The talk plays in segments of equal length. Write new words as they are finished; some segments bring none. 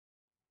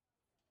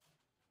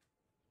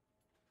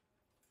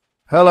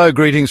Hello,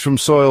 greetings from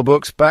Soil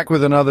Books, back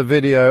with another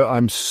video.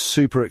 I'm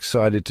super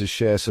excited to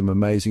share some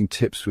amazing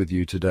tips with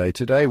you today.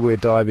 Today we're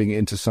diving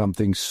into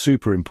something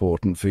super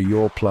important for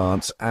your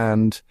plants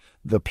and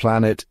the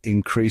planet: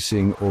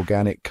 increasing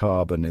organic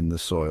carbon in the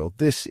soil.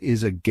 This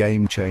is a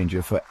game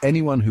changer for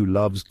anyone who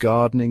loves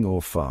gardening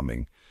or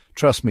farming.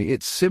 Trust me,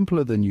 it's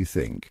simpler than you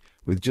think.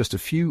 With just a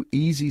few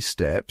easy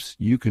steps,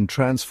 you can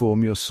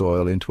transform your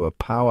soil into a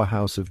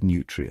powerhouse of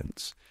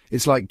nutrients.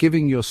 It's like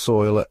giving your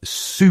soil a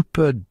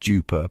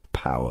super-duper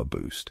power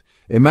boost.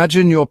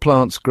 Imagine your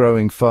plants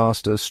growing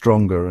faster,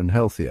 stronger, and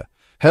healthier.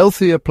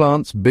 Healthier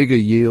plants, bigger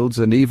yields,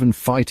 and even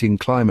fighting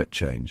climate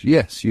change.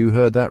 Yes, you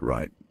heard that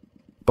right.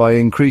 By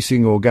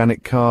increasing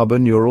organic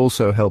carbon, you're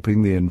also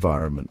helping the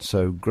environment.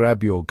 So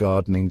grab your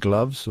gardening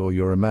gloves, or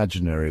your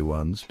imaginary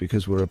ones,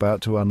 because we're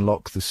about to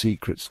unlock the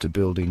secrets to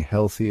building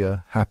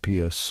healthier,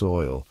 happier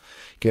soil.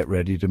 Get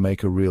ready to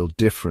make a real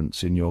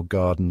difference in your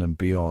garden and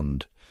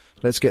beyond.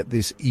 Let's get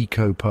this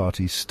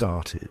eco-party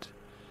started.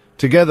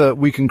 Together,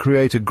 we can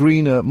create a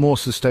greener, more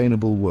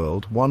sustainable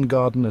world, one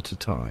garden at a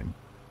time.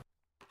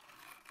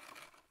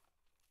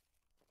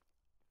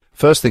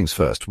 First things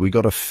first, we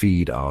got to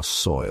feed our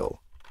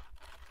soil.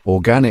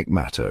 Organic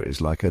matter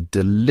is like a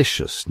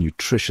delicious,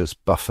 nutritious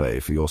buffet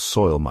for your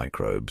soil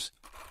microbes.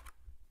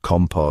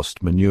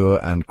 Compost,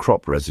 manure, and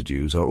crop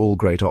residues are all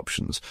great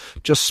options.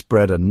 Just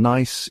spread a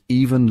nice,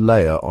 even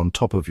layer on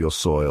top of your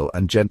soil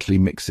and gently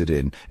mix it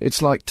in.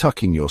 It's like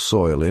tucking your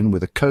soil in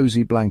with a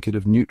cozy blanket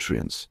of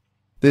nutrients.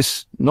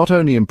 This not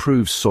only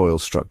improves soil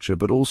structure,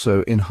 but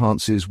also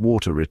enhances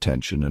water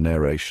retention and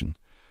aeration.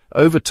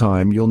 Over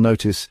time, you'll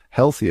notice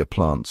healthier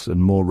plants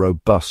and more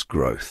robust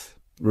growth.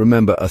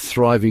 Remember, a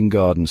thriving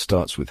garden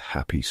starts with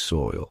happy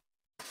soil.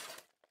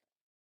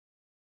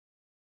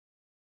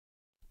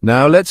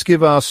 Now let's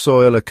give our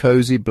soil a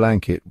cozy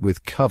blanket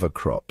with cover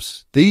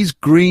crops. These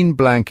green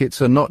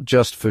blankets are not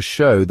just for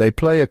show, they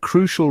play a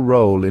crucial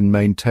role in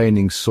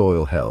maintaining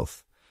soil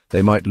health.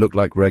 They might look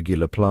like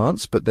regular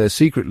plants, but they're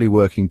secretly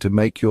working to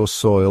make your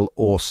soil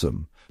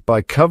awesome.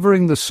 By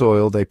covering the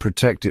soil, they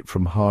protect it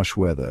from harsh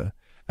weather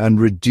and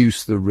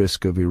reduce the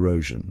risk of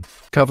erosion.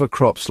 Cover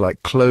crops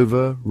like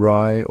clover,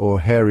 rye,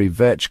 or hairy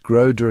vetch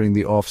grow during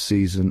the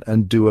off-season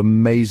and do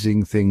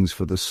amazing things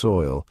for the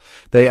soil.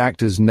 They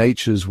act as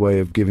nature's way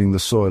of giving the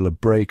soil a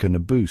break and a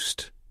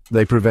boost.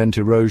 They prevent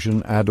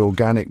erosion, add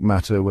organic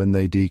matter when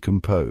they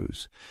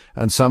decompose,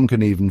 and some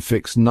can even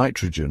fix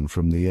nitrogen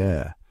from the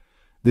air.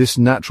 This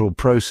natural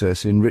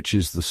process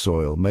enriches the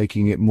soil,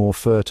 making it more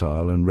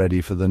fertile and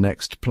ready for the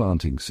next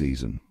planting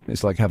season.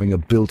 It's like having a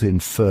built-in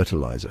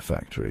fertilizer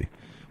factory.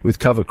 With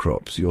cover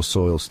crops, your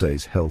soil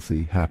stays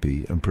healthy,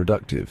 happy, and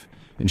productive,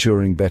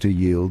 ensuring better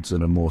yields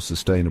and a more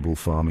sustainable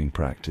farming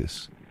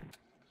practice.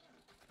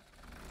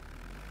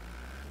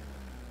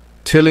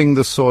 Tilling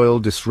the soil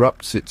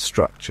disrupts its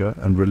structure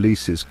and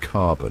releases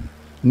carbon.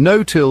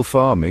 No-till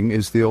farming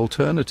is the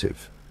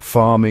alternative.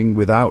 Farming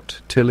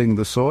without tilling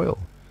the soil.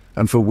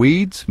 And for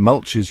weeds,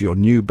 mulch is your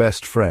new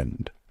best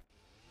friend.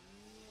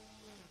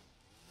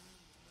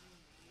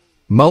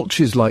 Mulch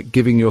is like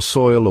giving your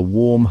soil a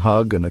warm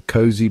hug and a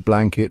cozy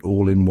blanket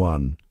all in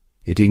one.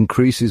 It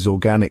increases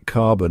organic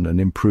carbon and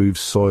improves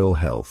soil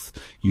health.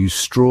 Use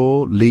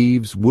straw,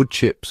 leaves, wood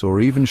chips, or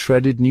even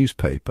shredded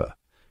newspaper.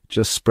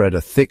 Just spread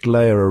a thick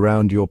layer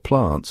around your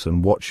plants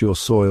and watch your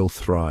soil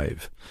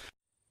thrive.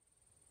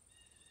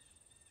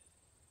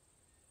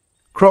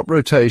 Crop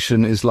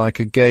rotation is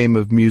like a game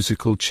of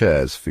musical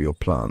chairs for your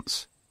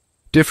plants.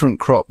 Different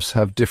crops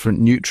have different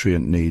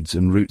nutrient needs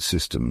and root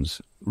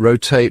systems.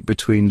 Rotate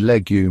between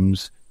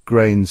legumes,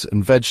 grains,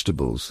 and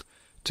vegetables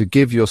to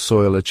give your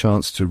soil a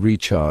chance to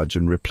recharge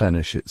and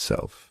replenish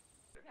itself.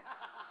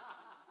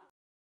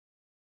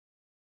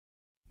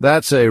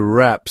 That's a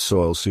wrap,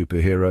 soil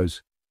superheroes.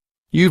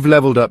 You've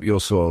leveled up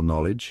your soil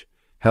knowledge.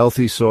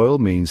 Healthy soil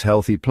means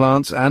healthy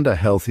plants and a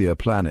healthier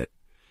planet.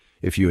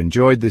 If you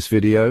enjoyed this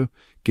video,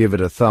 give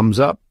it a thumbs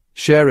up,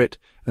 share it,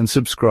 and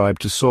subscribe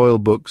to Soil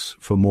Books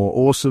for more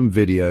awesome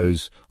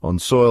videos on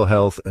soil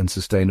health and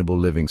sustainable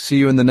living. See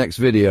you in the next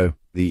video.